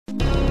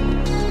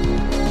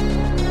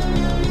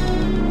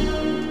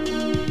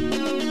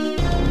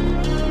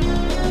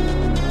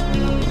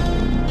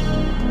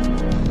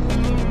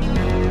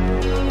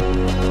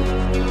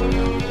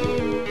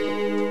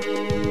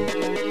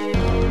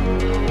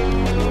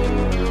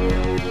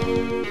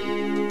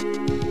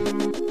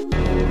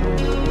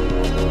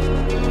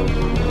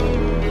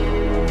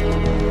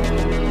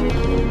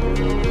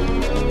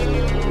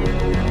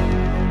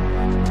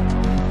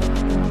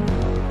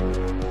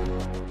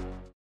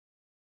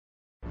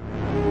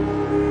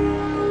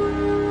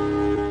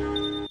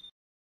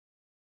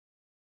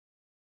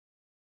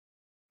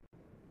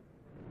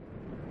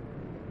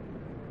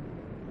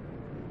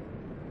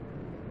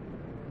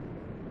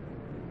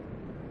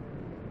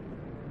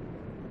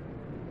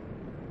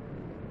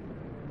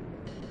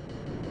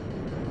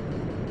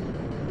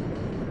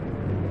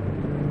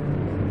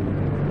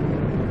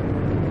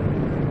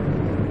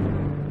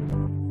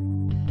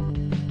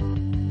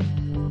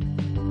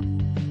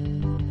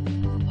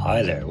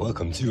Hi there,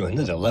 welcome to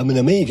another Lemon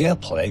Amiga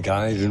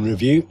Playguide and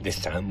review.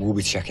 This time we'll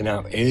be checking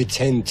out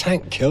A-10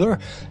 Tank Killer,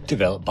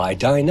 developed by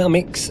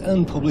Dynamix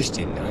and published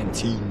in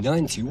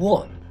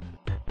 1991.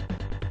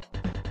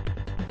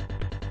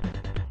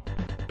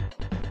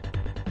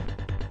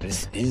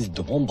 This is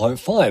the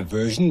 1.5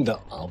 version that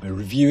I'll be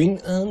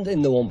reviewing, and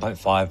in the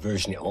 1.5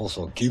 version it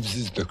also gives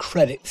us the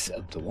credits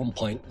of the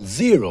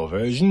 1.0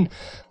 version,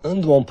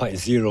 and the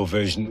 1.0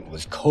 version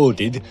was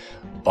coded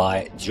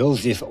by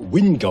Joseph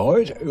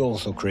Wingard, who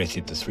also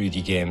created the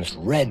 3D games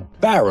Red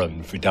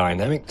Baron for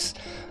Dynamix,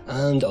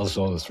 and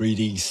also the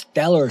 3D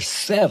Stellar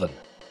 7.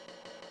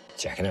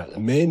 Checking out the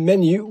main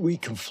menu, we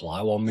can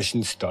fly one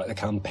mission, start the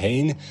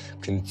campaign,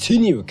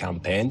 continue a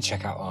campaign,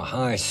 check out our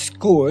high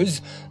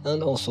scores,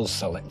 and also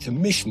select a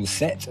mission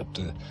set of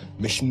the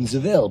missions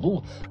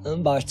available.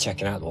 And by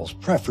checking out those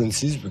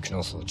preferences, we can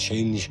also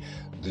change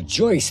the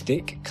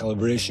joystick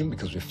calibration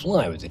because we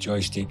fly with the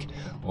joystick,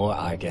 or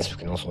I guess we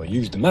can also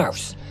use the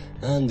mouse.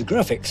 And the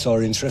graphics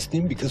are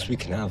interesting because we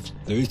can have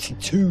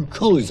 32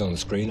 colours on the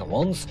screen at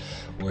once,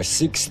 or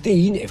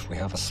 16 if we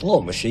have a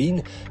slot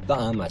machine, but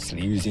I'm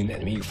actually using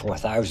an Amiga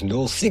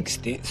 4000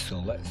 060, so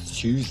let's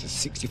choose the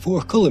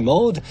 64 colour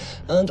mode,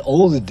 and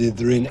all the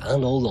dithering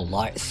and all the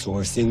light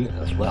sourcing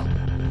as well.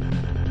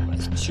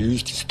 Let's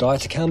choose to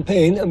start a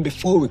campaign, and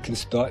before we can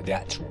start the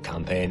actual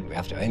campaign we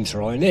have to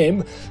enter our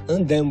name,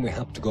 and then we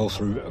have to go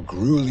through a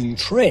grueling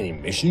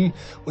training mission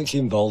which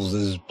involves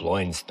us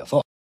blowing stuff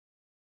up.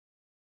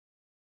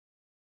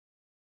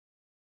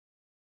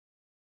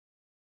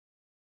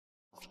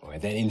 We're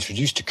then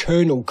introduced to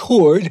Colonel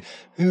Cord,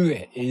 who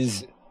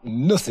is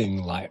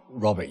nothing like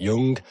Robert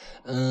Young,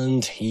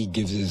 and he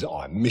gives us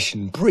our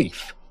mission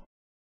brief.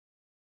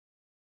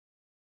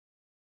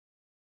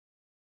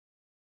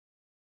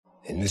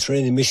 In the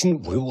training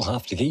mission, we will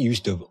have to get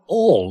used to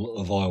all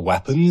of our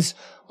weapons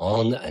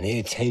on an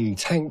A-10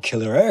 Tank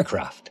Killer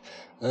aircraft.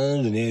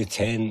 And an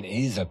A-10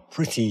 is a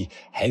pretty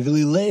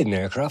heavily laden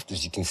aircraft.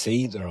 As you can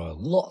see, there are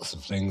lots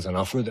of things on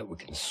offer that we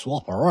can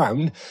swap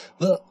around,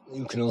 but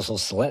you can also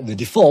select the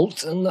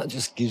default, and that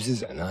just gives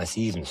us a nice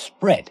even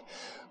spread.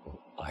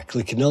 By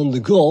clicking on the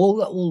goal,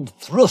 that will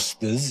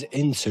thrust us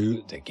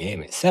into the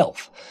game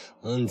itself.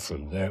 And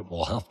from there,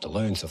 we'll have to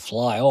learn to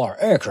fly our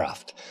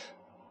aircraft.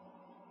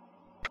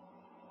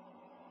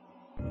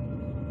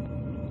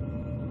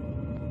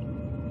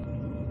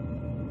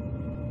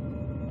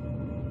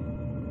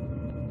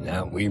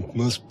 Now we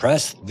must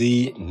press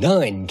the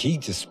 9 key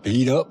to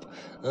speed up,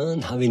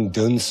 and having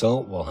done so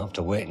we'll have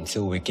to wait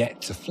until we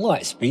get to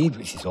flight speed,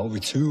 which is over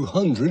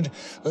 200,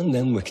 and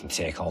then we can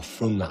take off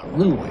from that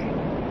runway.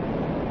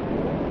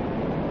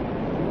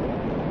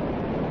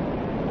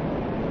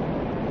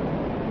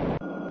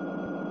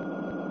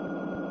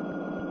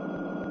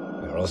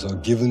 We're also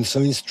given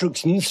some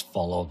instructions.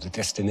 Follow the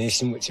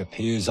destination which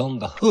appears on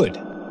the hood.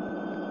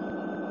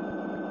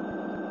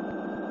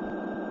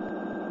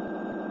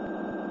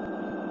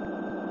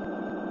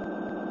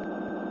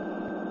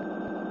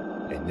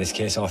 In this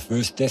case, our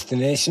first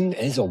destination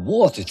is a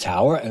water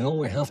tower, and all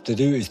we have to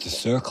do is to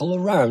circle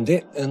around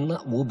it, and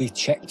that will be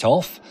checked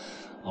off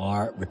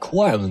our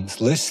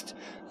requirements list,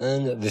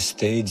 and at this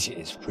stage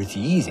it's pretty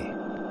easy.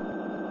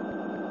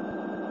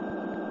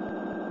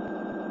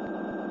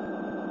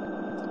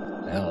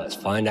 Now let's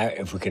find out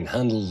if we can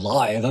handle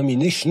live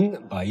ammunition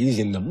by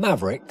using the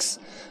Mavericks,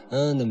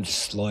 and I'm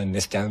just slowing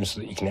this down so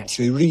that you can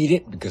actually read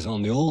it, because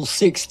on the old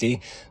 60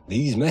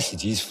 these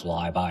messages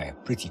fly by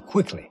pretty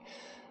quickly.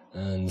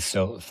 And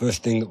so the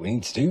first thing that we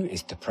need to do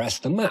is to press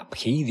the map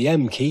key, the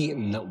M key,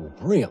 and that will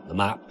bring up the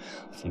map.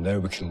 From there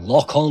we can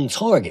lock on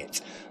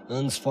target,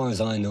 and as far as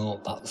I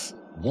know that's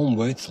one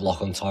way to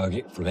lock on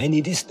target from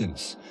any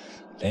distance.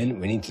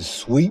 Then we need to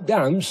sweep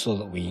down so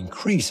that we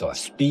increase our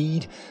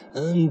speed,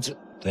 and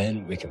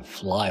then we can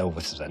fly over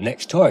to the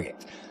next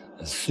target.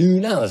 As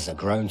soon as a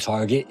ground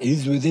target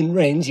is within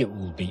range, it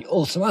will be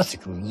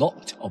automatically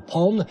locked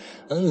upon,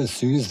 and as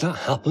soon as that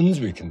happens,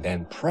 we can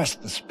then press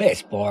the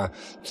spacebar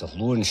to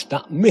launch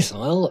that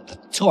missile at the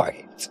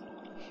target.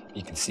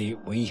 You can see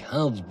we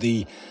have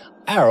the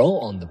arrow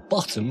on the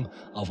bottom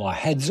of our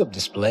heads-up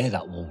display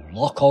that will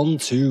lock on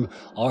to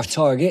our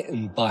target,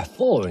 and by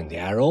following the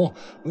arrow,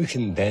 we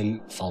can then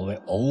follow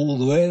it all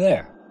the way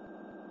there.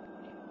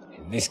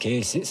 In this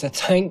case, it's a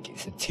tank,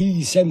 it's a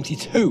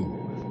T-72.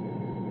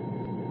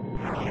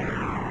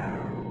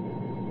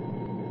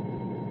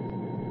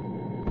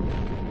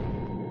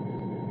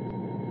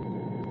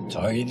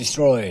 Target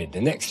destroyed.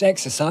 The next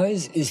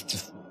exercise is to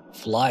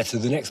fly to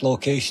the next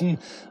location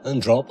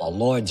and drop a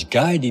large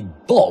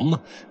guided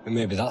bomb, and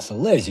maybe that's a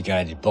laser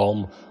guided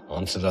bomb,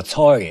 onto the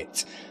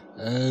target.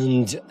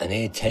 And an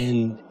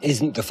A-10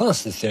 isn't the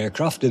fastest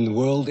aircraft in the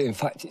world. In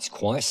fact, it's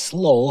quite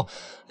slow.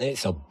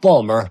 It's a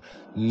bomber,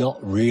 not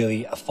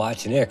really a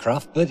fighting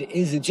aircraft, but it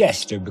is a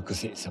jester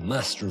because it's a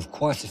master of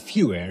quite a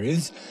few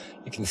areas.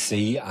 You can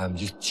see I'm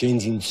just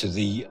changing to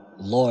the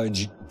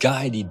large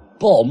guided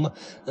bomb,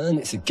 and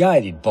it's a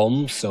guided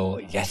bomb, so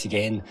yet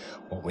again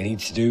what we need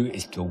to do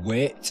is to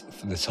wait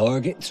for the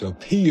target to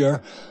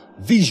appear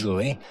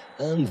visually,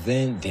 and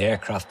then the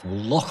aircraft will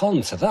lock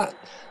onto that,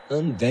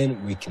 and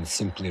then we can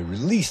simply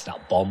release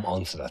that bomb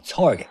onto the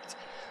target.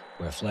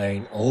 We're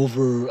flying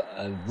over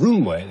a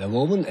runway at the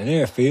moment, an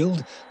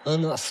airfield,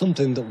 and that's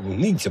something that we'll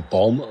need to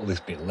bomb a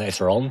little bit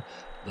later on.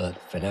 But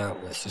for now,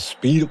 let's just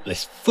speed up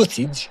this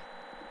footage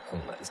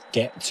and let's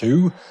get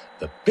to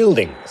the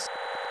buildings.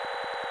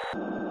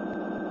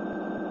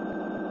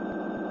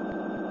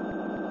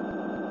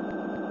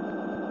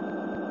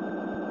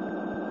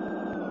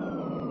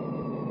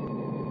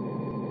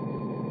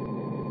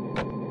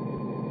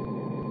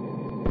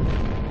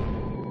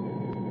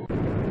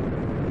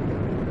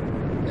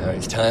 Now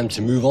it's time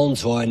to move on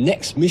to our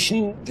next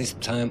mission. This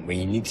time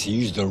we need to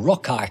use the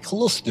Rockeye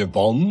cluster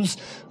bombs,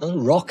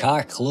 and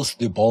Rockeye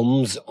cluster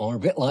bombs are a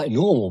bit like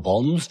normal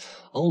bombs,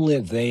 only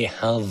they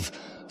have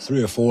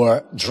 3 or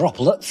 4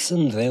 droplets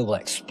and they will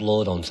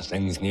explode onto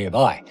things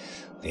nearby.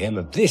 The aim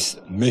of this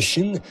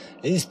mission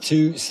is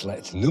to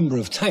select a number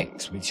of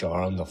tanks which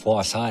are on the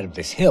far side of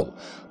this hill.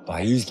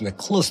 By using a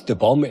cluster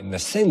bomb in the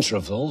centre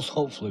of those,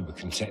 hopefully we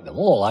can take them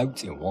all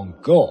out in one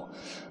go.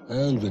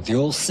 And with the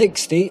old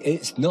 60,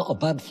 it's not a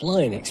bad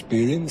flying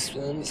experience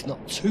and it's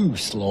not too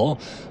slow,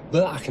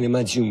 but I can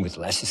imagine with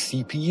lesser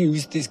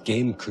CPUs this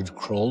game could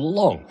crawl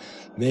along.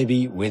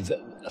 Maybe with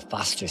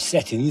faster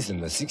settings than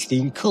the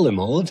 16 colour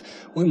mode,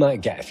 we might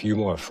get a few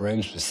more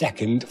frames per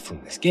second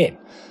from this game.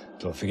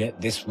 Don't forget,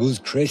 this was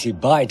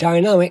created by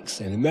Dynamix,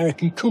 an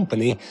American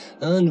company,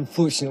 and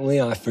unfortunately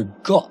I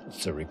forgot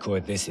to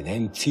record this in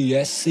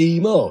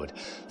NTSC mode,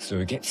 so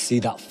we get to see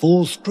that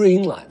full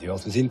screen like the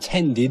authors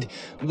intended,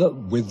 but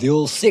with the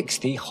old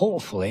 60,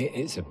 hopefully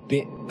it's a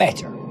bit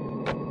better.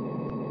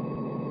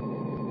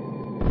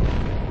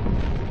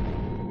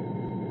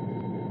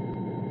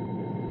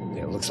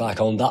 Looks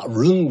like on that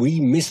run we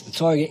missed the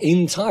target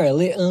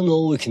entirely, and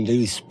all we can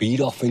do is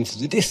speed off into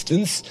the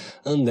distance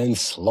and then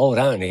slow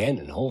down again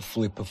and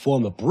hopefully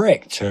perform a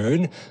brake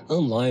turn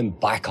and line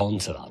back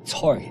onto that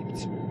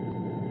target.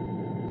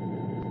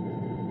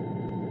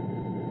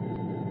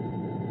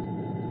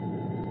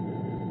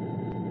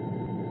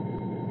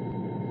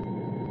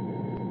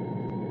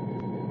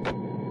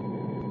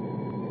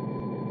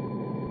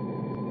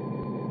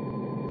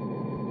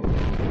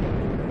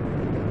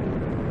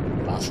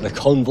 The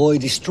convoy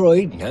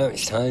destroyed, now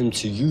it's time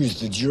to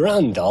use the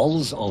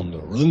Durandals on the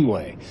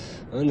runway.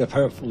 And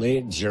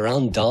apparently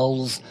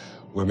Durandals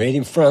were made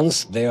in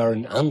France. They are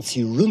an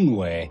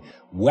anti-runway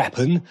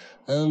weapon,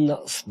 and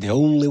that's the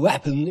only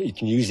weapon that you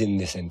can use in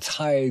this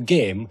entire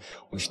game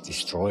which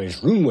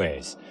destroys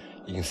runways.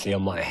 You can see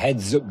on my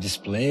heads-up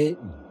display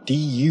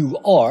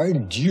DUR,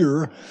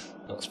 Dur,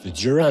 that's for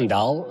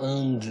Durandal,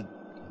 and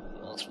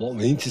that's what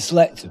we need to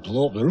select to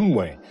blow up the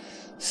runway.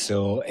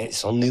 So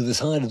it's on the other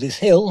side of this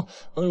hill,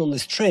 and on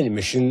this training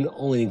mission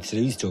all we need to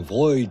do is to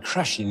avoid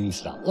crashing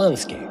into that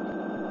landscape.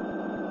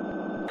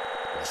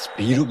 Let's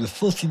speed up the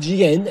footage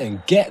again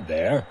and get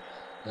there,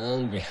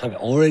 and we have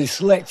it already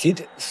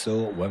selected,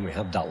 so when we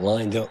have that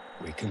lined up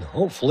we can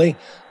hopefully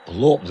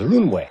blow up the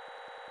runway.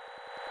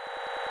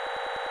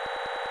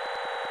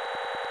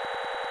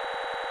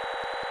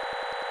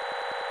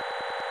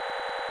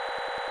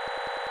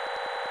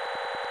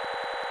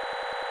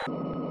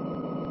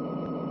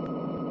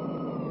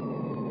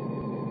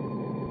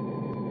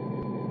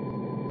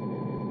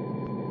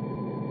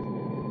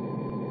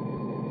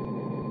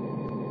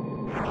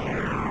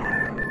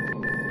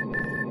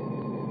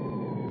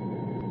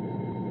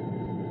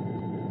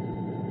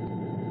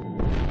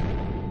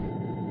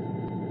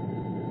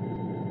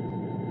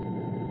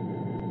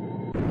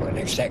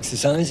 My next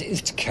exercise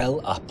is to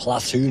kill a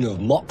platoon of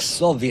mock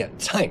Soviet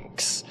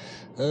tanks,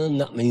 and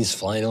that means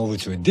flying over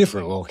to a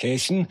different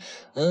location,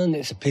 and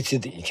it's a pity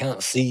that you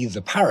can't see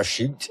the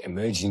parachute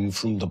emerging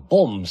from the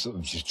bombs that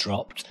we've just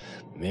dropped.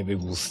 Maybe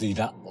we'll see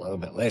that a little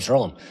bit later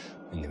on.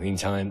 In the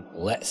meantime,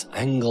 let's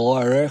angle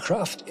our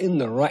aircraft in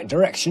the right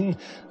direction,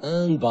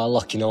 and by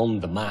locking on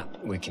the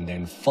map we can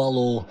then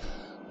follow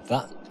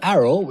that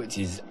arrow which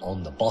is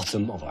on the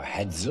bottom of our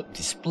heads-up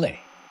display.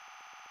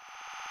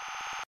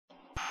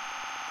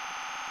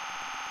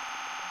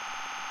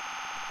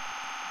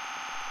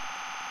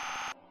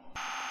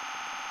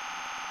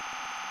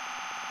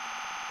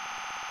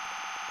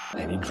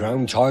 Any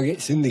ground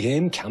targets in the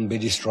game can be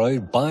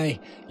destroyed by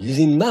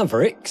using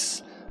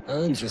Mavericks,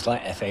 and just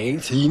like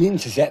F-18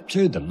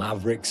 Interceptor, the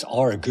Mavericks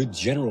are a good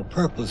general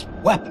purpose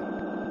weapon.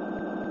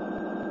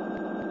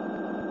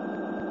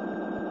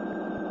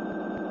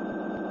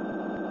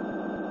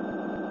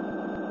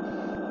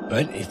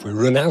 But if we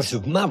run out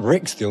of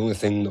Mavericks, the only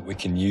thing that we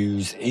can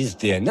use is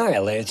the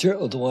Annihilator,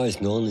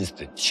 otherwise known as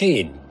the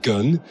chain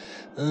gun.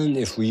 And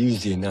if we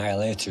use the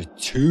Annihilator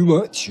too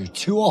much or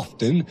too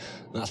often,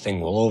 that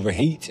thing will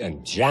overheat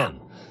and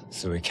jam.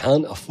 So we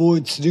can't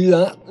afford to do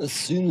that. As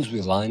soon as we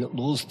line up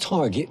those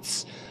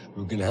targets,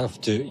 we're going to have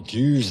to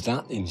use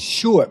that in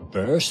short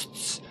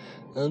bursts,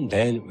 and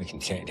then we can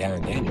take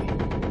down the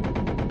enemy.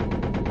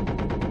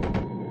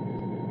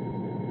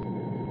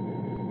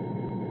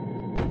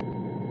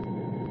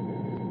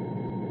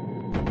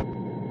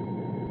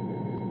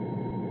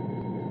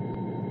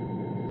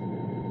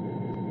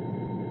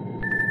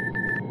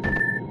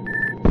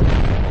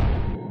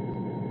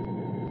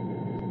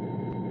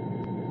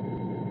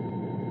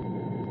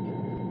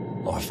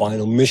 Our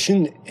final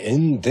mission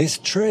in this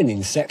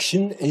training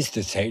section is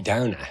to take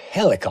down a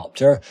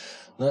helicopter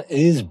that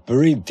is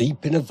buried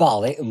deep in a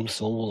valley, and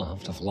so we'll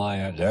have to fly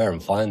out there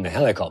and find the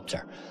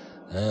helicopter.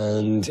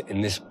 And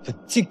in this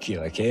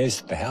particular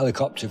case, the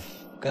helicopter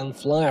can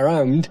fly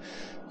around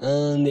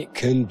and it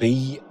can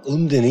be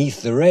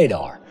underneath the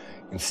radar.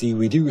 You can see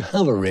we do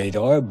have a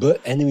radar,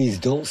 but enemies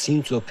don't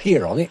seem to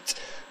appear on it.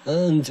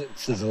 And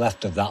to the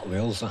left of that we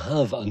also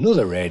have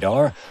another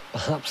radar.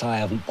 Perhaps I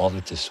haven't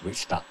bothered to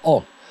switch that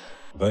on.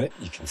 But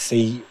you can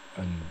see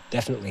and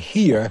definitely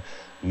hear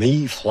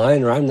me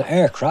flying around the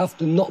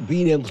aircraft and not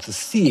being able to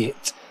see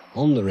it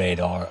on the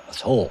radar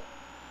at all.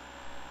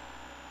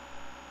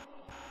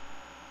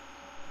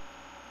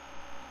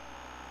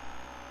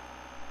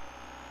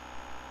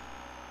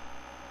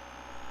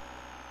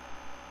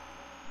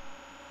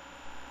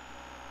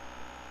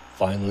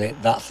 Finally,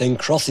 that thing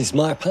crosses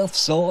my path,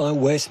 so I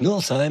waste no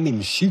time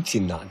in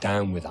shooting that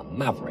down with a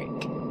Maverick.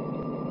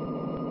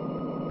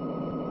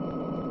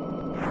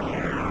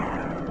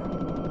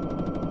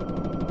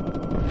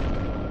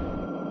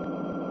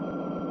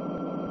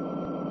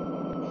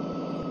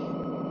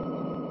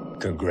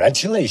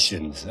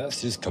 Congratulations,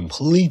 that's just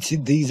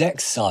completed these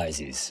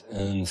exercises.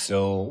 And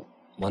so,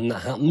 when that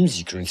happens,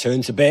 you can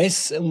return to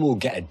base and we'll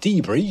get a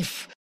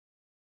debrief.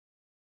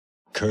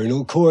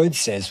 Colonel Cord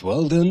says,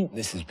 well done,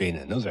 this has been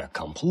another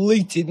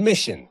completed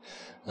mission.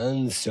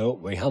 And so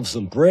we have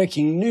some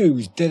breaking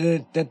news.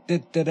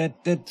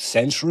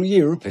 Central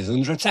Europe is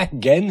under attack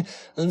again,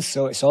 and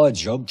so it's our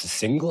job to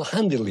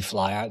single-handedly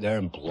fly out there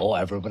and blow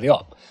everybody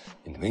up.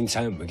 In the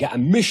meantime, we get a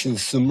mission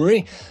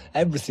summary.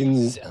 Everything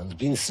has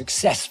been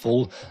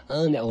successful,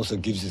 and it also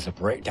gives us a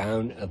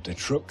breakdown of the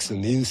trucks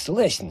and the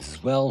installations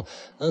as well,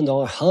 and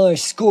our high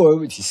score,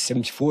 which is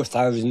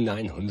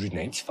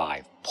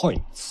 74,985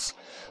 points.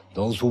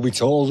 Those will be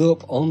totaled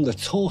up on the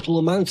total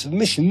amount of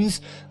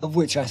missions, of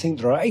which I think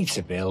there are 8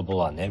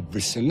 available on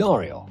every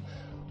scenario.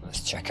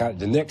 Let's check out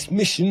the next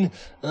mission,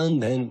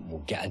 and then we'll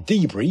get a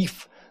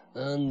debrief.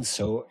 And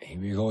so here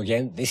we go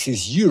again. This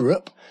is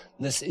Europe.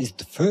 This is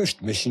the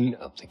first mission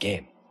of the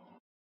game.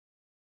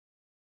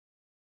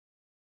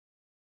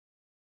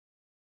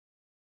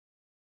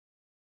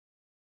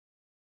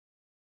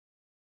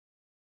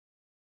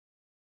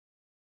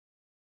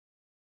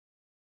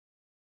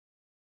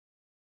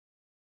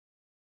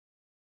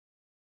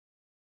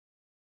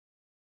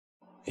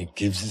 It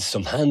gives us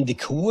some handy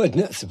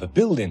coordinates of a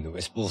building that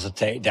we're supposed to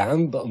take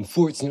down, but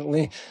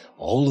unfortunately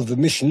all of the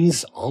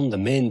missions on the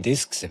main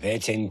discs of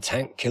A-10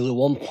 Tank Killer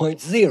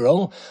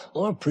 1.0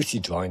 are pretty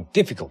darn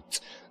difficult,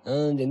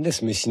 and in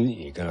this mission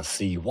you're going to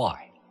see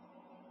why.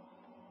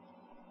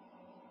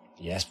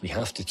 Yes, we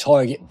have to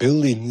target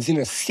buildings in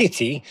a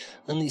city,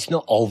 and it's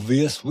not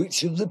obvious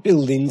which of the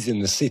buildings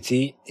in the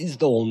city is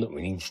the one that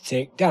we need to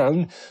take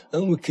down,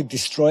 and we could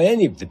destroy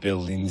any of the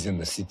buildings in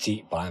the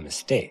city by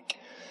mistake.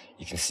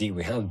 You can see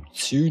we have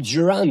 2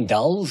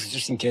 Durandals,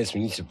 just in case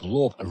we need to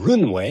blow up a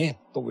runway,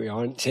 but we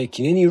aren't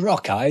taking any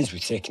Rockeyes, we're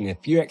taking a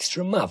few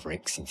extra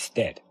Mavericks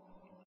instead.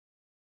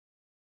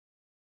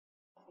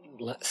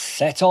 Let's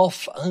set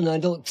off, and I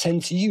don't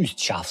tend to use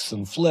chaffs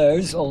and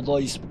flares, although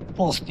you're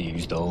supposed to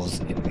use those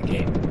in the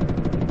game.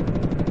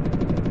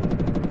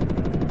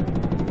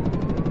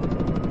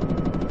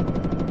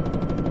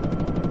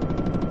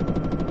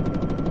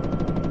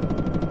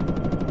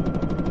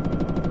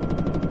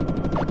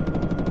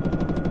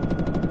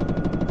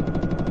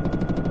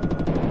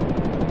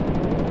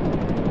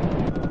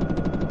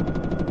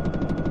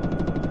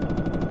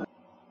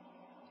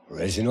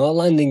 Raising our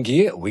landing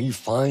gear, we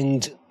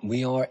find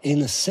we are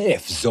in a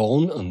safe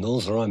zone, and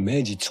those are our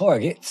major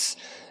targets.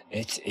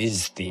 It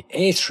is the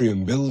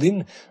atrium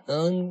building,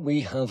 and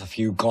we have a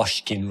few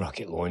Goshkin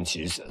rocket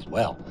launchers as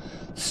well.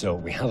 So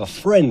we have a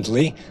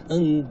friendly,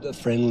 and the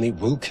friendly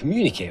will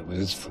communicate with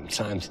us from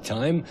time to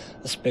time,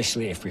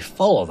 especially if we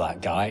follow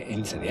that guy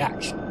into the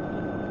action.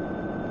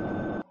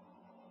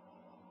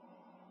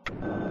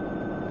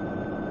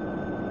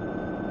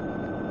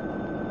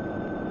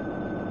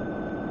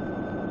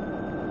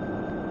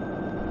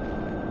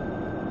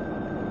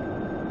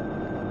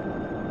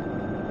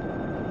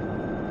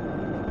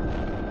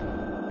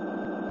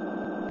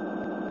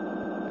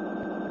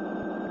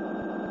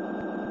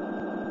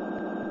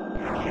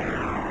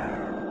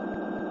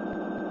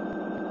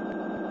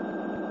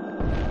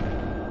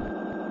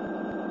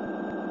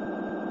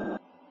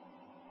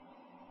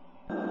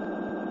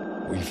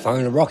 We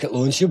found a rocket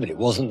launcher, but it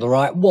wasn't the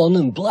right one,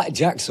 and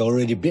Blackjack's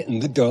already bitten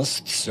the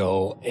dust,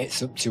 so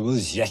it's up to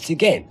us yet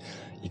again.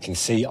 You can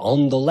see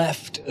on the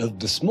left of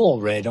the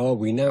small radar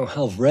we now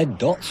have red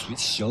dots, which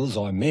shows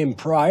our main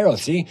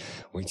priority,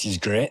 which is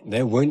great.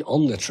 They weren't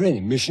on the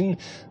training mission.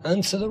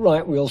 And to the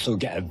right we also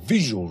get a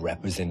visual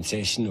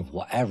representation of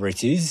whatever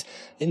it is.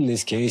 In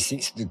this case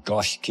it's the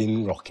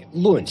Goshkin rocket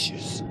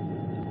launchers.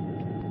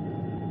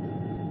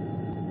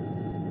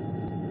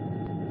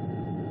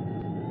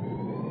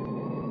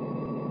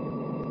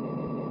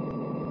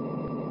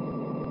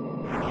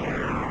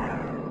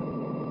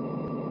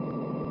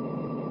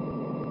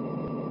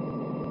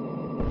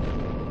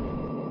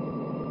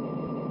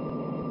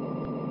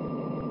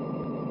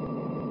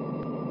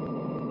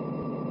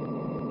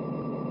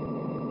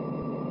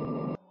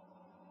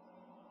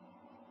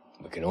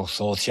 can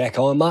also check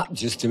our map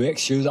just to make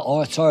sure that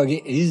our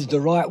target is the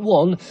right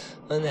one,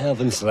 and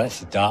having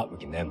selected that, we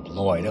can then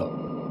blow it up.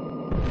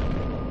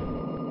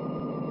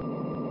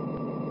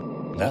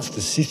 That's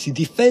the city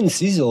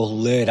defences all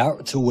laid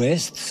out to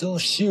waste, so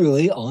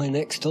surely our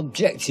next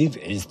objective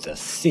is the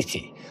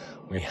city.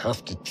 We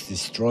have to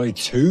destroy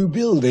 2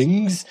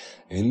 buildings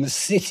in the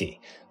city.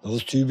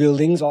 Those 2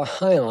 buildings are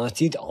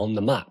highlighted on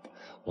the map.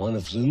 One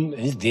of them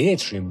is the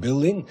atrium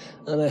building,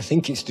 and I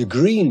think it's the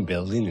green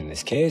building in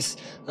this case,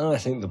 and I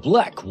think the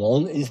black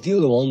one is the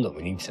other one that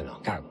we need to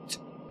knock out.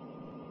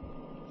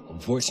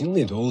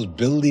 Unfortunately, those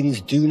buildings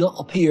do not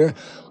appear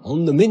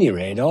on the mini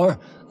radar,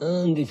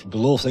 and if you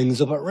blow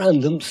things up at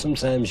random,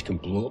 sometimes you can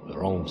blow up the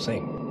wrong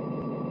thing.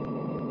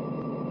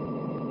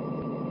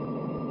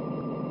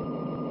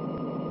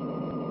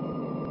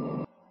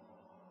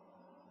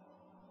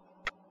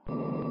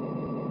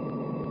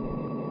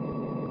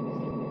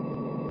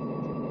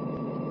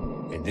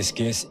 In this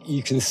case,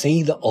 you can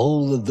see that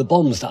all of the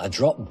bombs that I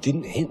dropped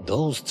didn't hit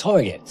those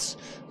targets.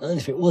 And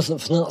if it wasn't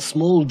for that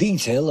small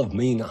detail of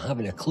me not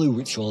having a clue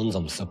which ones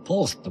I'm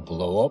supposed to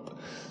blow up,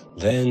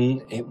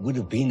 then it would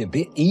have been a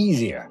bit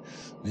easier.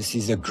 This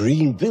is a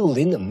green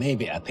building and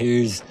maybe it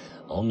appears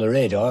on the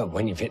radar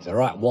when you've hit the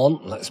right one.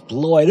 Let's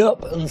blow it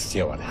up and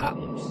see what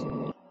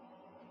happens.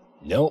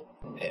 No,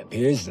 it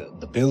appears that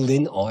the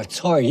building or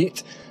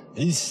target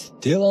is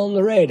still on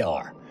the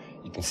radar.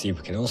 You can see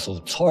we can also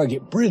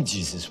target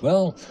bridges as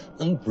well,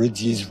 and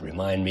bridges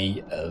remind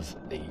me of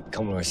the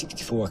Commodore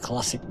 64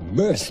 classic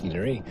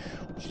Mercenary,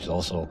 which is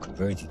also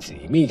converted to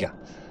the Amiga.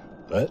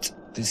 But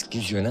this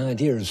gives you an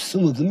idea of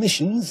some of the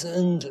missions,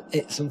 and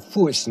it's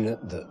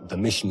unfortunate that the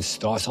missions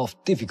start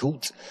off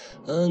difficult,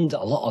 and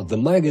a lot of the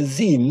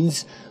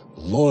magazines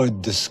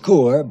lowered the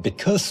score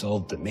because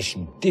of the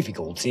mission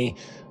difficulty,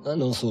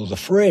 and also the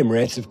frame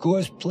rate, of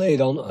course,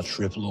 played on a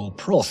 000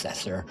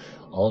 processor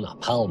on a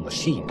PAL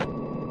machine.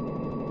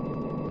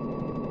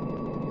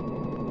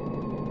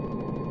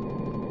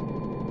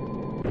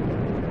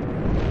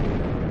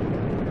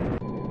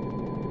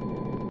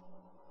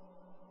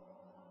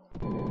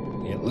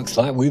 Looks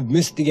like we've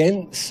missed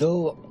again,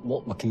 so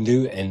what we can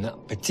do in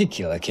that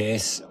particular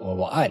case, or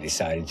what I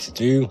decided to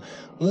do,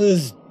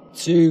 was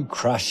to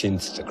crash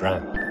into the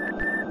ground.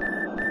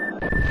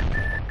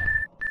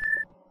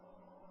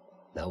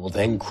 That will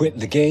then quit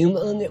the game,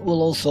 and it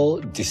will also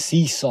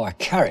decease our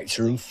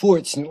character.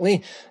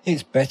 Unfortunately,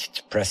 it's better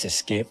to press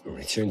escape and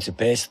return to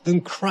base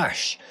than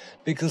crash,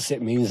 because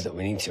it means that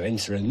we need to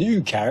enter a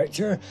new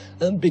character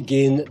and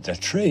begin the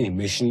training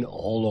mission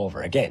all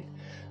over again.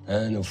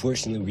 And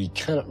unfortunately we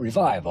cannot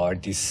revive our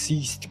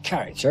deceased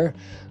character,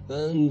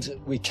 and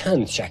we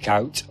can check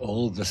out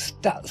all the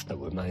stats that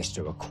we managed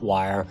to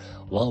acquire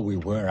while we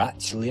were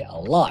actually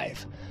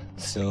alive.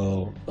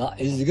 So that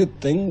is a good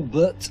thing,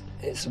 but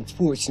it's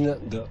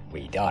unfortunate that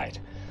we died.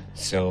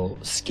 So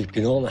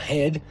skipping on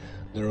ahead,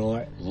 there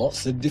are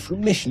lots of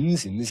different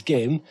missions in this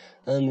game,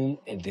 and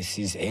this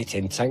is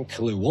A-10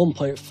 Thunderbolt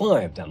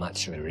 1.5 that I'm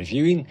actually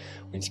reviewing,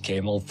 which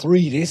came on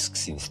 3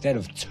 discs instead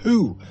of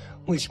 2,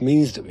 which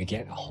means that we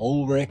get a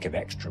whole rake of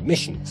extra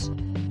missions.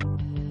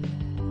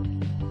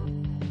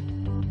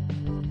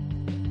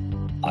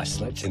 By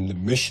selecting the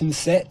mission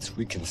set,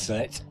 we can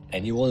select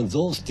any one of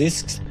those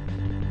discs.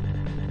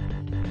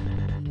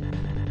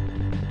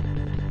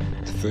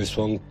 The first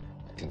one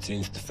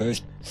contains the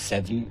first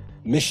 7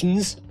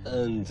 missions,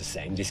 and the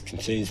second disc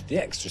contains the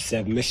extra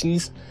 7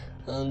 missions,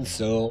 and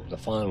so the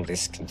final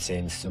disc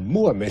contains some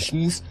more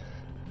missions.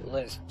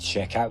 Let's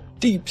check out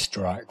Deep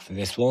Strike for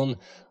this one,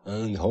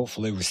 and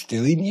hopefully we're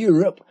still in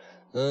Europe,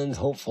 and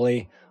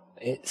hopefully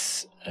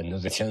it's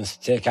another chance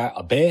to take out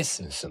a base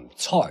and some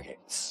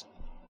targets.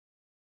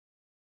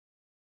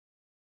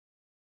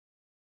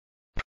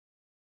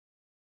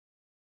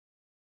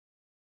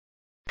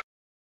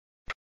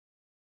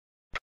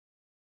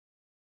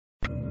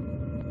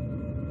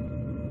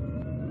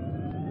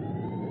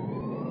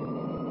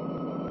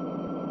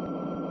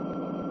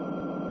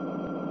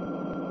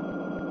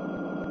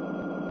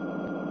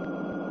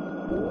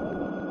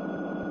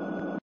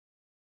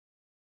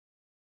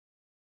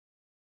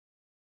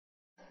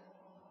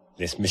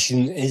 This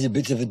mission is a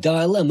bit of a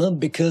dilemma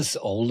because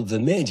all of the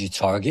major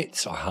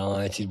targets are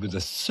highlighted with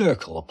a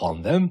circle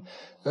upon them,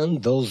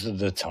 and those are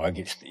the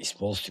targets that you're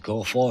supposed to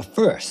go for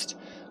first.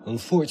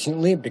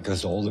 Unfortunately,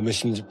 because all the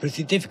missions are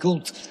pretty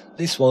difficult,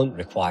 this one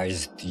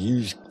requires to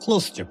use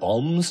cluster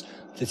bombs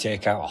to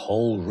take out a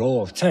whole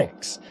row of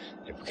tanks.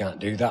 If we can't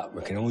do that,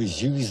 we can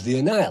always use the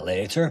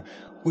Annihilator,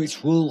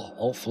 which will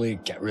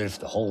hopefully get rid of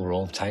the whole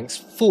row of tanks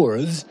for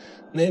us.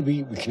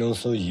 Maybe we can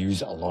also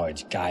use a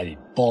large guided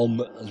bomb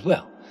as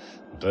well.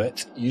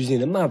 But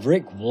using a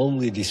Maverick will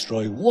only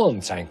destroy 1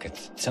 tank at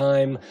a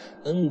time,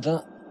 and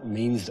that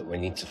means that we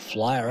need to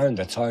fly around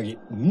the target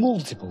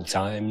multiple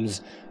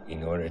times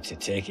in order to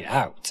take it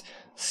out.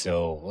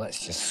 So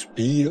let's just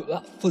speed up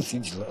that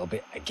footage a little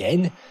bit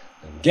again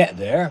and get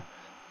there.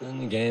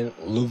 And again,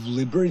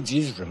 lovely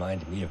bridges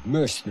reminded me of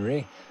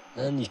Mercenary,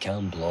 and you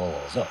can blow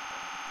those up.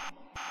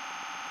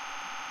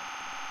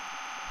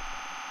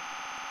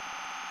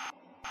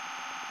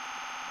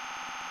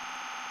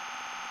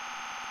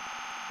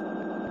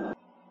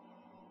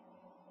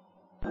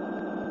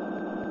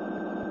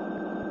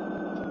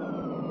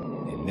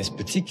 In this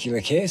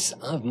particular case,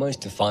 I've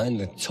managed to find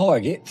the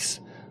targets,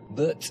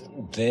 but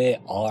they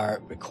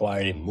are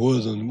requiring more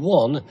than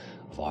one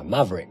of our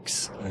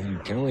Mavericks, and you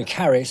can only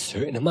carry a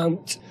certain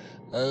amount,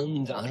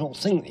 and I don't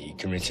think that you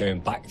can return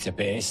back to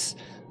base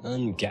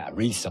and get a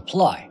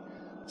resupply.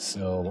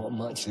 So what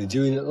I'm actually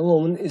doing at the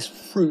moment is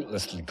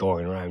fruitlessly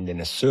going around in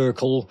a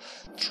circle,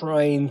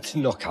 trying to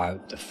knock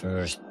out the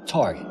first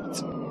target.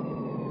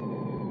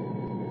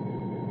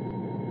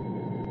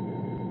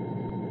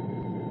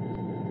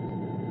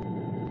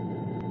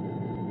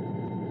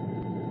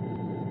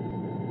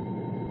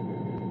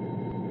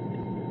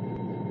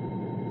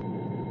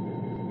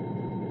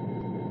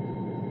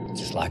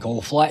 Just like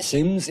all flight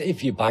sims,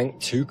 if you bank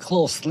too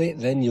closely,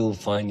 then you'll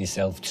find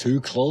yourself too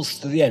close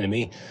to the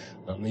enemy.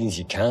 That means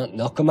you can't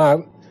knock them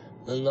out,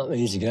 and that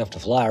means you're going to have to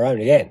fly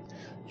around again.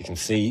 You can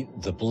see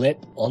the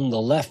blip on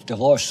the left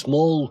of our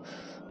small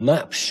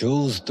map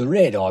shows the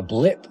radar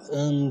blip,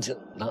 and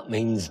that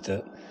means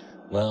that,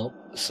 well,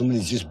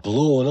 somebody's just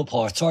blown up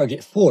our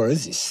target for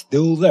us. It's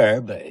still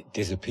there, but it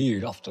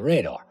disappeared off the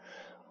radar.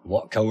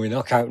 What can we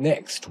knock out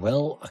next?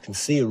 Well, I can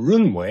see a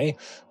runway,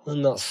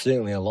 and that's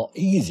certainly a lot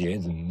easier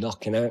than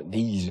knocking out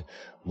these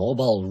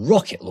mobile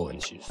rocket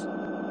launchers.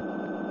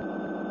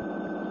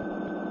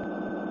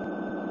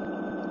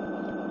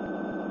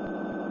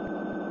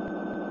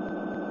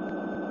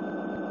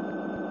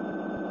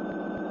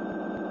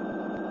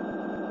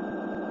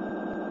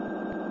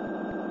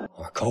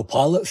 Our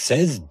co-pilot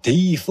says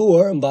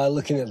D4, and by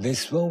looking at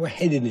this, well, we're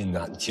heading in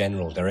that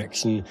general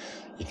direction.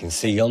 You can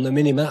see on the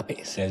mini-map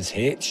it says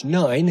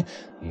H9,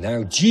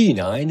 now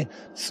G9,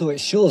 so it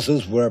shows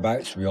us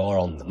whereabouts we are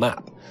on the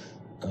map.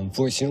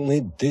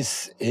 Unfortunately,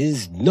 this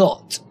is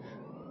not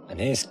an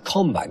ace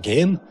combat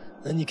game,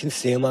 and you can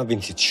see I'm having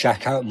to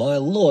check out my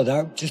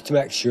loadout just to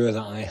make sure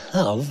that I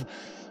have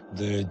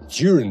the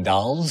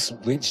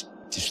Durandals which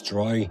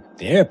destroy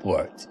the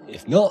airport.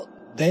 If not,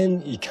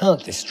 then you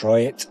can't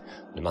destroy it,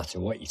 no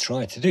matter what you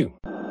try to do.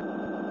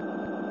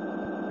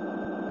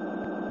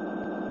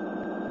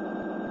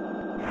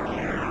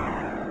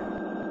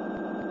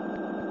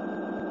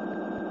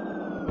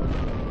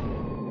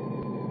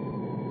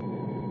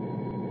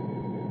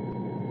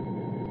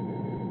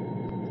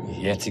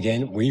 Yet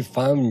again, we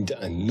found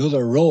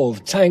another row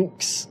of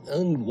tanks,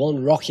 and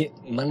one rocket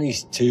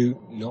managed to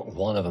knock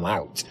one of them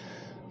out.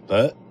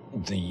 But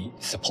the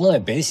supply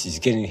base is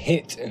getting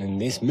hit, and in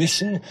this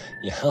mission,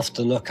 you have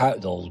to knock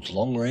out those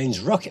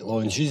long-range rocket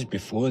launchers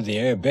before the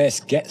air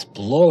base gets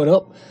blown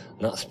up.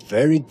 And that's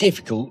very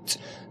difficult,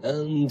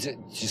 and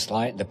just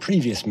like the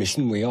previous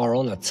mission, we are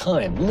on a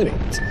time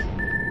limit.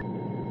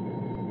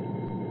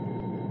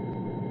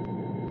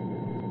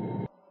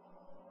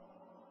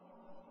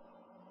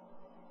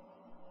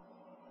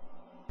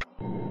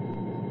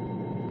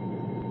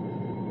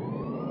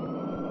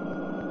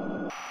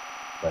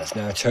 Let's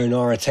now turn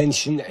our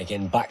attention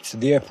again back to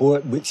the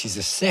airport, which is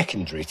a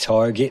secondary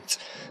target,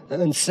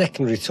 and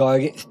secondary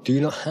targets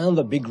do not have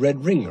a big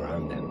red ring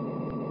around them.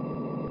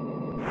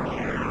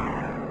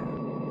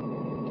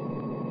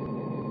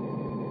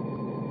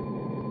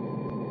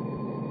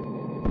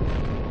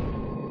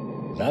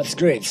 That's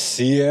great,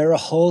 Sierra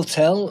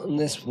Hotel, and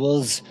this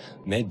was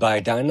made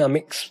by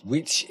Dynamix,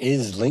 which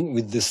is linked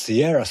with the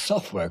Sierra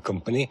software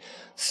company,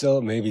 so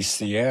maybe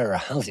Sierra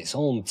has its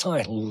own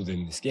title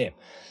within this game.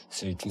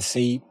 So you can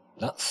see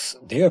that's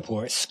the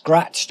airport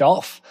scratched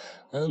off,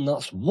 and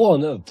that's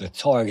one of the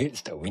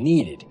targets that we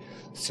needed.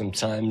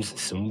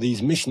 Sometimes some of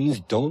these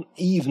missions don't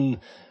even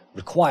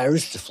require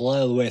us to fly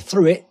all the way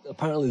through it.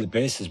 Apparently the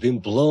base has been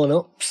blown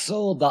up,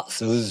 so that's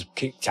us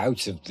kicked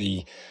out of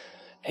the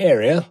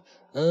area.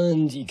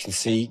 And you can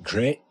see,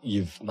 great,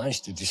 you've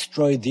managed to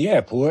destroy the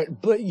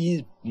airport, but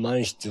you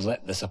managed to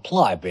let the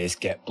supply base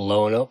get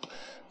blown up,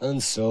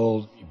 and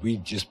so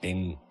we've just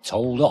been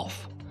told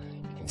off.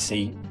 You can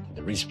see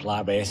the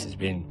resupply base has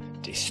been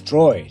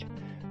destroyed.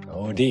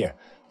 Oh dear.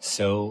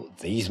 So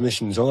these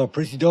missions are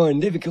pretty darn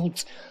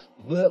difficult,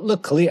 but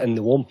luckily in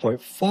the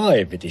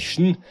 1.5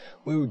 edition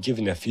we were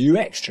given a few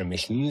extra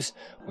missions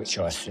which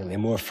are certainly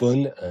more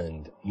fun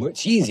and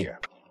much easier.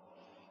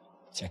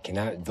 Checking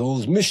out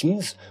those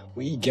missions,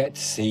 we get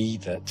to see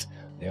that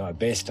they are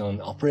based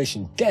on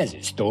Operation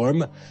Desert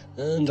Storm,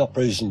 and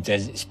Operation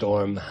Desert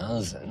Storm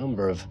has a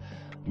number of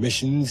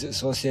missions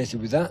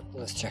associated with that.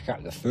 Let's check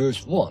out the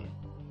first one.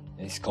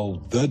 It's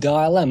called The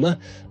Dilemma,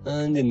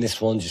 and in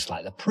this one, just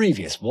like the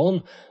previous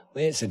one,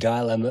 it's a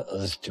dilemma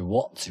as to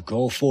what to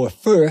go for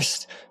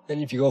first,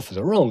 and if you go for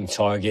the wrong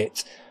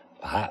target,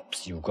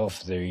 perhaps you'll go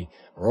for the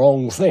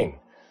wrong thing.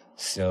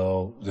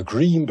 So the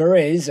Green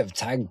Berets have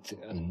tagged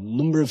a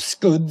number of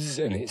scuds,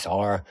 and it's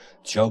our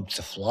job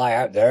to fly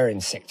out there in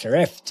Sector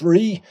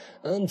F3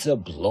 and to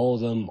blow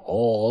them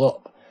all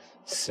up.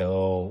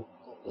 So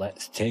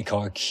let's take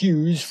our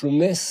cues from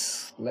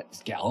this.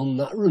 Let's get on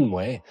that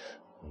runway.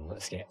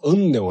 Let's get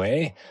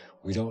underway.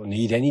 We don't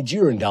need any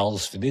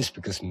Durandals for this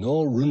because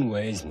no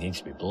runways need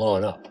to be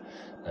blown up.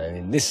 And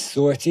in this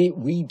sortie,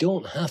 we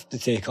don't have to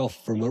take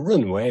off from a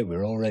runway,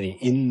 we're already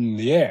in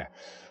the air.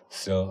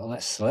 So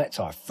let's select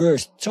our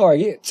first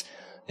target.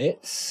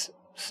 It's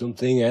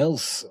something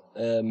else,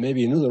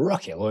 maybe another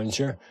rocket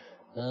launcher,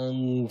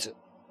 and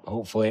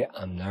hopefully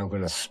I'm now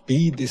going to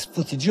speed this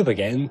footage up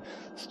again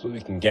so that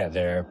we can get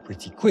there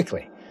pretty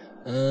quickly.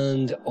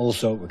 And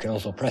also we can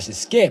also press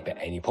escape at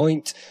any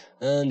point,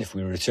 and if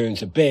we return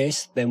to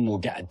base then we'll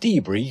get a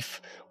debrief,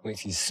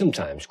 which is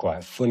sometimes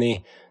quite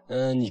funny.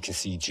 And you can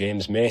see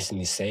James Mason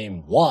is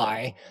saying,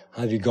 "Why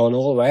have you gone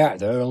all the way out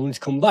there only to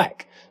come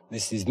back?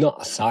 This is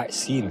not a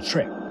sightseeing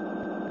trip."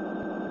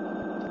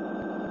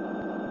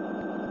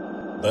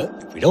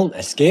 But if we don't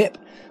escape,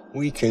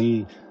 we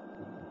can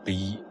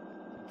be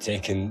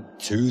taken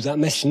to that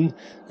mission,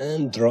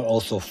 and there are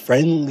also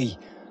friendly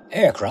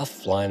aircraft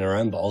flying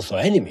around, but also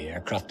enemy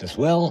aircraft as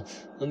well.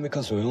 And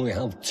because we only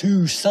have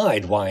 2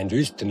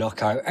 sidewinders to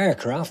knock out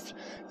aircraft,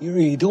 you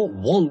really don't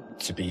want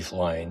to be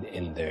flying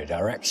in their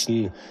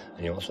direction,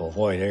 and you want to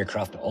avoid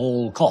aircraft at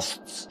all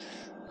costs.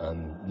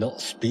 I'm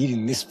not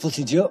speeding this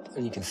footage up,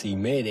 and you can see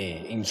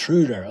Mayday,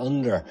 intruder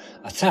under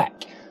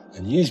attack.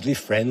 And usually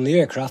friendly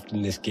aircraft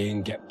in this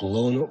game get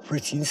blown up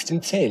pretty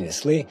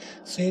instantaneously,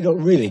 so you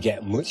don't really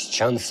get much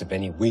chance of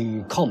any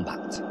wing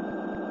combat.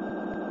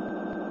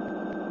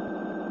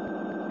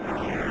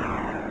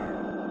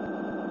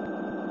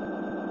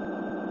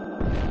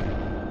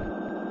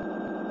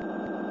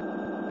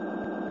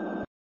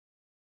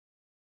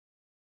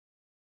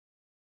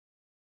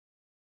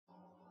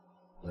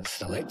 Let's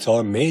select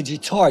our major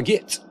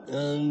target,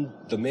 and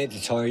the major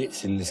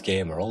targets in this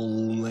game are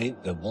only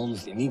the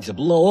ones that you need to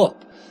blow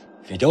up.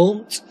 If you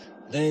don't,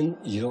 then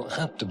you don't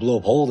have to blow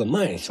up all the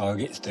minor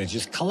targets, they're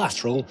just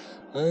collateral,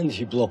 and if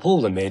you blow up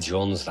all the major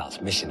ones, that's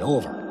mission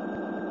over.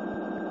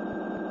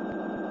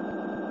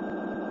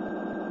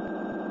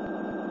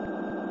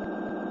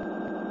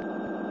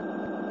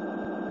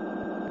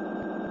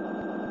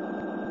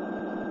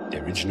 The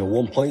original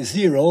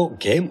 1.0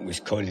 game was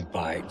coded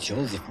by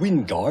Joseph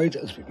Wingard,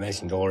 as we've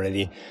mentioned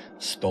already,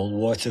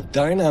 stalwart of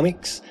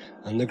Dynamix,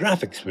 and the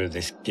graphics for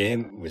this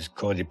game was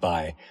coded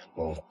by,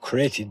 well,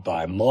 created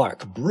by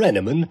Mark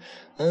Brenneman,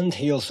 and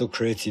he also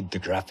created the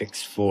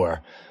graphics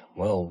for,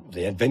 well,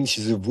 the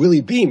adventures of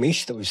Willy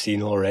Beamish that we've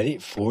seen already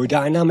for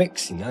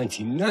Dynamix in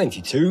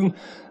 1992,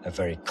 a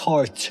very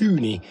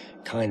cartoony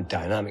kind of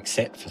dynamic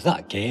set for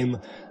that game.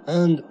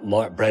 And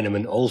Mark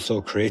Brenneman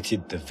also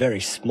created the very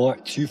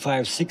smart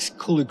 256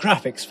 colour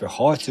graphics for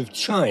Heart of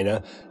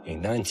China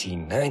in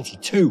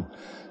 1992.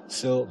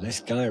 So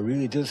this guy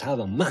really does have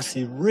a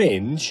massive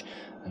range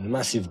and a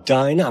massive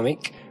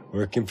dynamic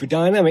working for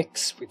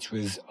Dynamix, which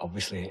was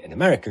obviously an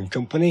American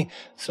company,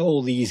 so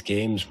all these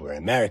games were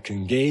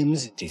American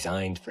games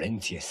designed for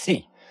NTSC.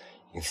 You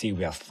can see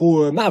we have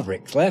 4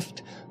 Mavericks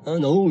left,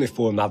 and only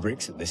 4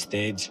 Mavericks at this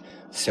stage,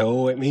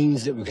 so it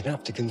means that we're going to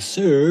have to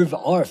conserve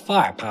our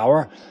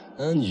firepower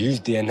and use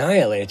the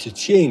Annihilator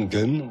chain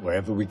gun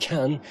wherever we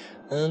can,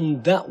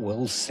 and that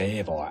will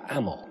save our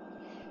ammo.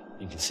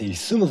 You can see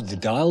some of the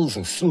dials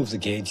and some of the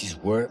gauges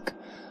work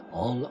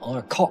on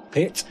our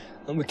cockpit,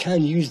 and we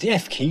can use the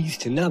F keys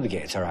to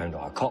navigate around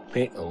our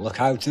cockpit and look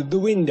out of the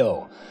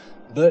window.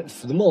 But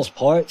for the most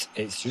part,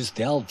 it's just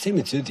the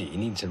altimeter that you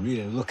need to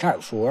really look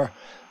out for,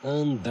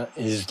 and that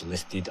is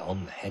listed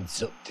on the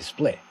heads-up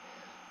display.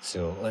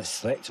 So let's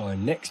select our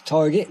next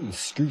target and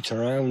scoot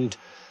around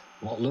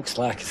what looks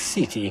like a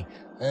city,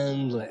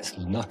 and let's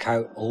knock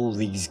out all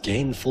these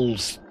gainful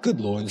scud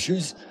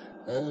launchers,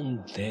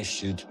 and they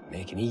should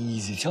make an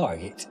easy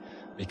target,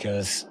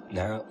 because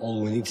now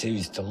all we need to do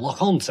is to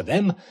lock onto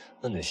them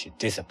and they should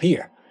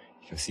disappear.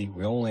 You can see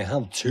we only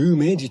have 2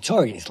 major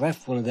targets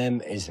left. One of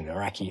them is an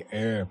Iraqi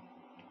air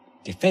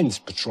defense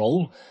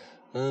patrol,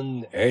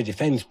 and air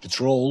defense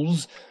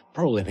patrols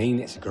probably mean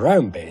it's a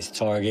ground-based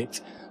target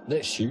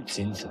that shoots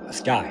into the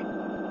sky.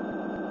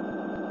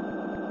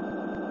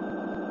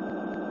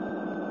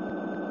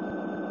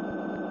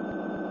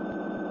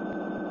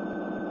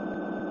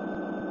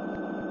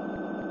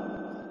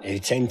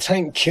 A-10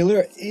 Tank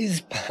Killer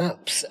is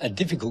perhaps a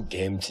difficult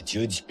game to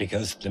judge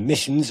because the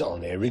missions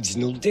on the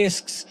original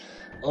discs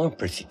are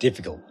pretty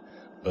difficult,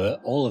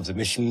 but all of the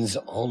missions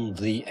on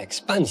the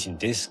expansion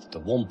disc, the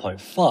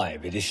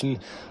 1.5 edition,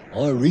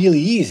 are really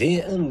easy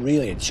and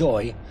really a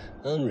joy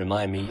and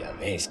remind me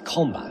of Ace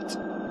Combat.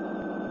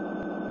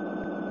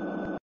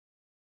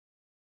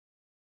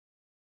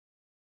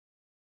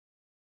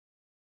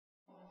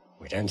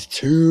 We're down to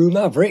 2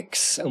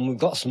 Mavericks, and we've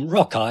got some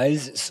rock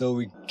eyes, so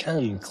we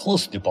can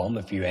cluster bomb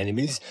a few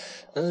enemies.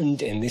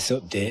 And in this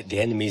update,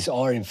 the enemies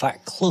are in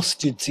fact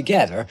clustered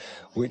together,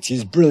 which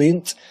is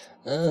brilliant.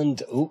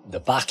 And oh, the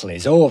battle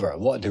is over.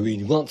 What do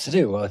we want to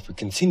do? Well, if we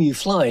continue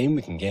flying,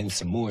 we can gain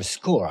some more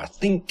score, I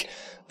think.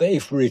 But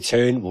if we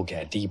return, we'll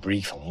get a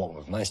debrief on what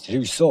we've managed to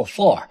do so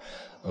far.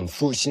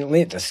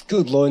 Unfortunately, the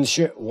scud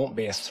launcher won't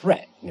be a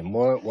threat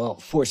anymore. Well,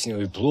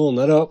 fortunately, we've blown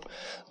that up.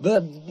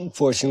 But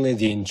unfortunately,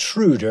 the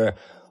intruder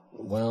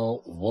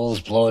well, was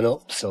blown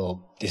up,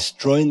 so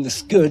destroying the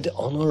Scud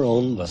on our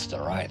own was the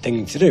right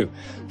thing to do.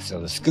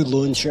 So the Scud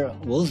launcher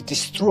was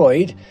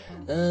destroyed,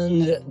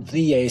 and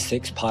the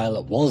A6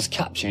 pilot was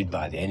captured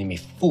by the enemy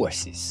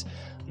forces.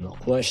 I'm not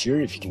quite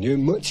sure if you can do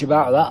much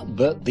about that,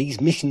 but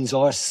these missions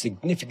are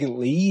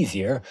significantly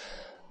easier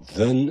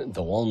than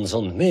the ones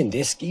on the main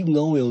disc, even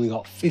though we only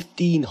got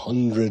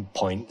 1500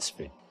 points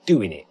for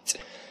doing it.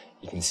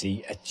 You can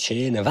see a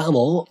chain of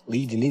ammo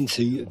leading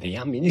into the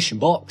ammunition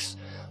box.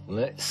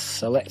 Let's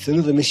select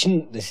another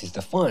mission. This is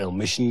the final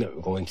mission that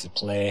we're going to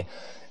play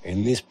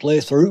in this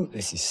playthrough.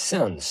 This is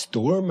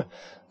Sandstorm,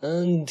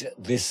 and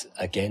this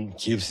again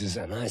gives us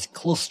a nice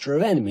cluster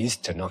of enemies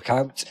to knock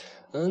out,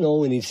 and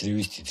all we need to do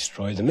is to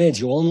destroy the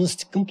major ones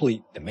to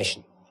complete the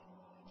mission.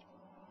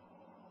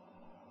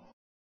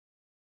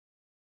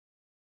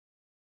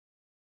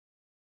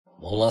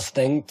 One last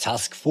thing,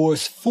 Task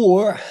Force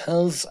 4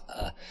 has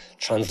a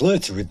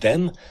translator with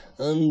them,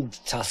 and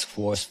Task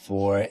Force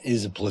 4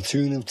 is a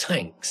platoon of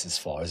tanks as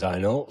far as I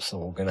know, so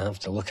we're going to have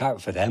to look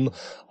out for them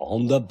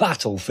on the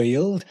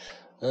battlefield.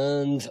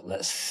 And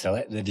let's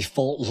select the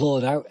default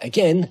loadout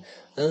again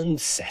and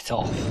set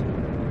off.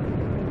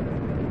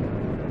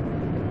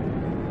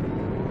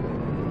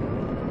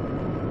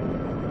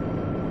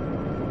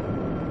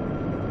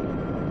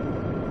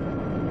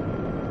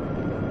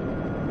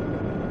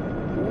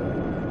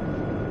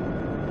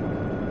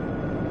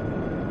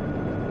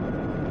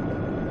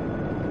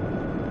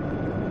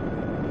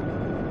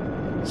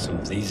 Some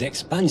of these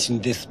expansion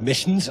disc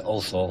missions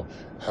also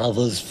have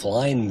us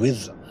flying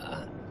with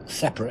a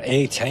separate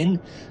A-10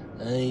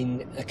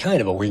 in a kind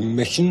of a wing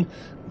mission,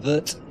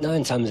 but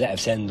 9 times out of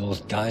 10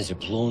 those guys are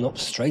blown up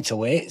straight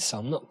away, so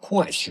I'm not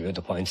quite sure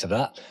the point of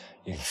that.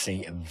 You can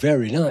see a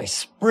very nice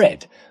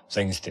spread of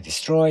things to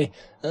destroy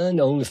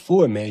and only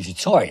 4 major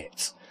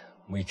targets.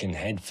 We can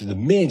head for the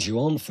major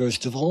one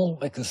first of all,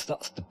 because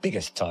that's the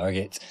biggest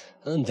target,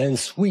 and then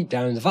sweep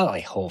down the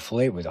valley,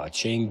 hopefully with our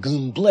chain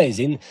gun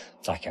blazing,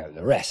 take out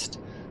the rest.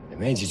 The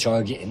major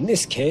target in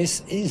this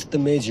case is the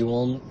major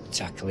one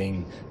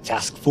tackling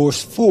Task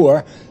Force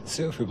 4,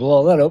 so if we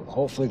blow that up,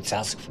 hopefully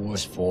Task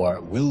Force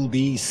 4 will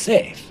be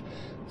safe.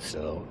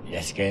 So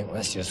yet again,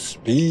 let's just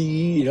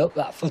speed up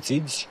that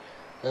footage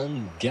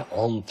and get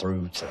on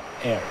through to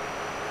the area.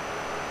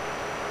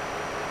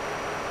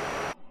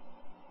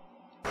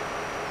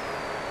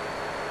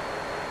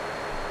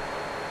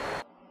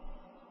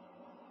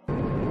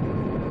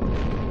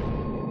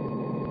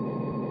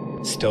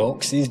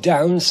 Stokes is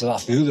down, so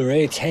that's the other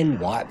A-10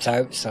 wiped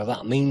out, so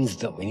that means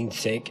that we need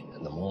to take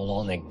them all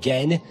on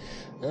again.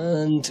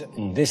 And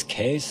in this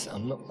case,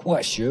 I'm not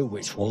quite sure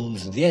which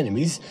ones are the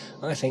enemies.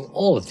 I think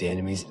all of the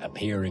enemies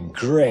appear in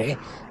grey,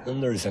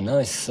 and there is a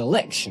nice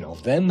selection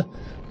of them,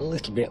 a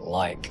little bit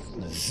like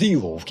the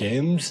Z-Wolf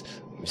games.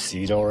 We've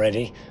seen it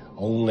already,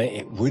 only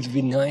it would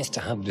be nice to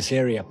have this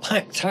area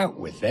packed out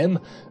with them,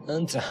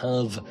 and to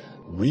have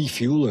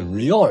refuel and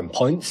rearm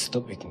points so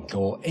that we can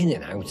go in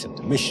and out of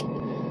the mission.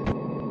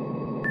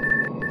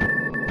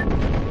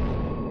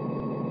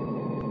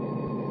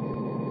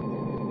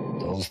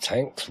 Those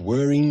tanks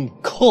were in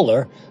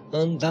colour,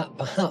 and that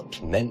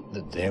perhaps meant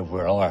that they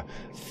were our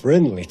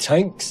friendly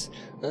tanks,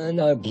 and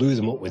I blew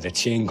them up with a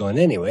chain gun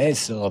anyway,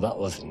 so that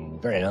was a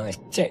very nice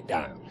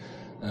takedown.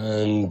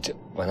 And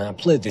when I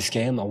played this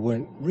game, I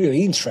weren't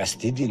really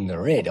interested in the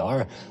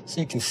radar,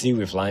 so you can see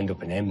we've lined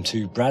up an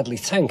M2 Bradley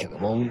tank at the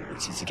moment,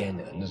 which is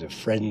again another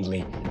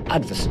friendly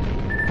adversary.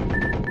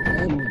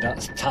 And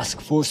that's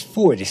Task Force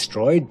 4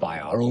 destroyed by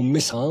our own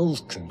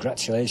missiles.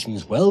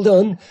 Congratulations, well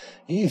done.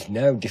 You've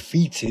now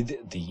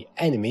defeated the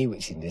enemy,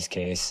 which in this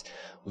case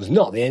was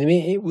not the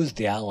enemy, it was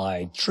the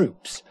Allied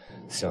troops.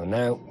 So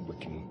now we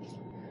can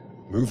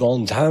move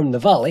on down the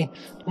valley,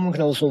 and we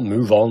can also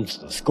move on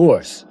to the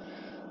scores.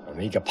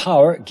 Amiga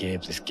Power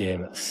gave this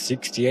game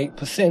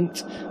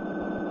 68%.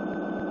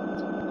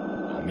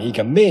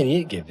 Amiga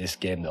Mania gave this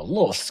game the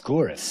lowest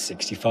score at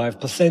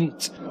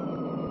 65%.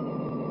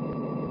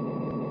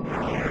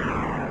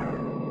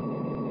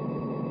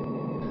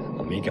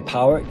 Amiga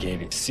Power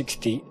gave it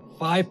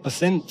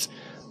 65%.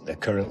 The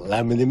current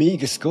Lemon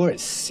Amiga score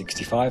is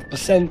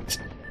 65%.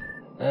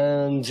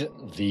 And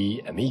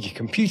the Amiga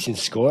Computing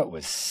score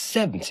was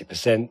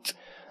 70%.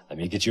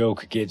 Amiga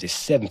Joker gave this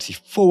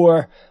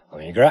 74,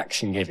 Amiga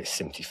Action gave it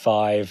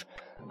 75,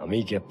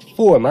 Amiga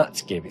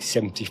Format gave it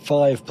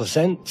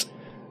 75%,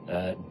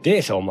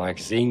 Data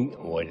Magazine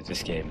awarded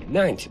this game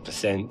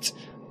 90%,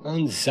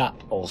 and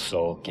Zap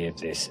also gave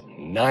this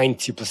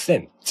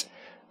 90%.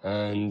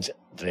 And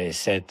they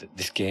said that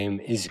this game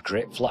is a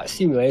great flight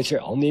simulator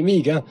on the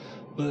Amiga,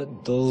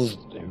 but those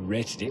who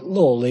rated it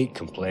lowly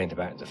complained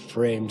about the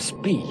frame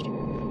speed.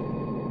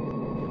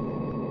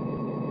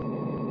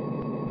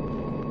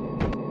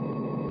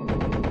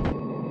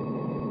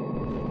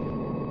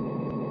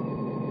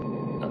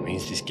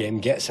 Means this game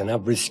gets an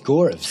average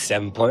score of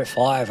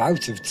 7.5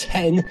 out of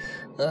 10,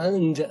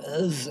 and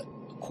as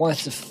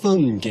quite a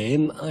fun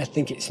game, I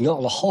think it's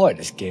not the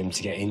hardest game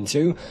to get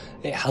into.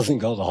 It hasn't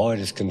got the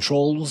hardest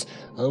controls,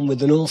 and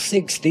with an all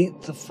 60,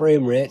 the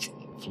frame rate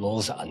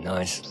flows at a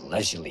nice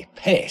leisurely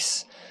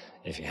pace.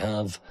 If you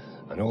have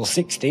an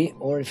 060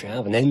 or if you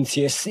have an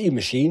NTSC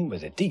machine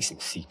with a decent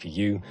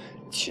CPU,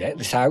 check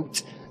this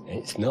out.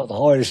 It's not the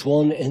hardest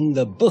one in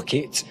the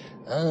bucket,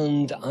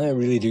 and I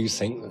really do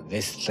think that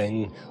this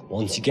thing,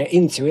 once you get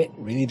into it,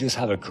 really does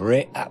have a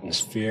great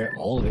atmosphere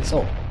all of its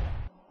own.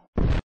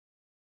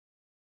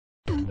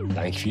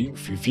 Thank you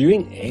for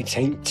viewing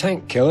A-10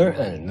 Tank Killer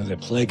and another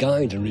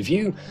Playguide and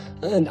review,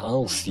 and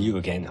I'll see you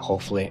again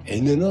hopefully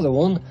in another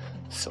one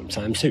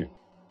sometime soon.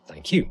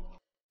 Thank you.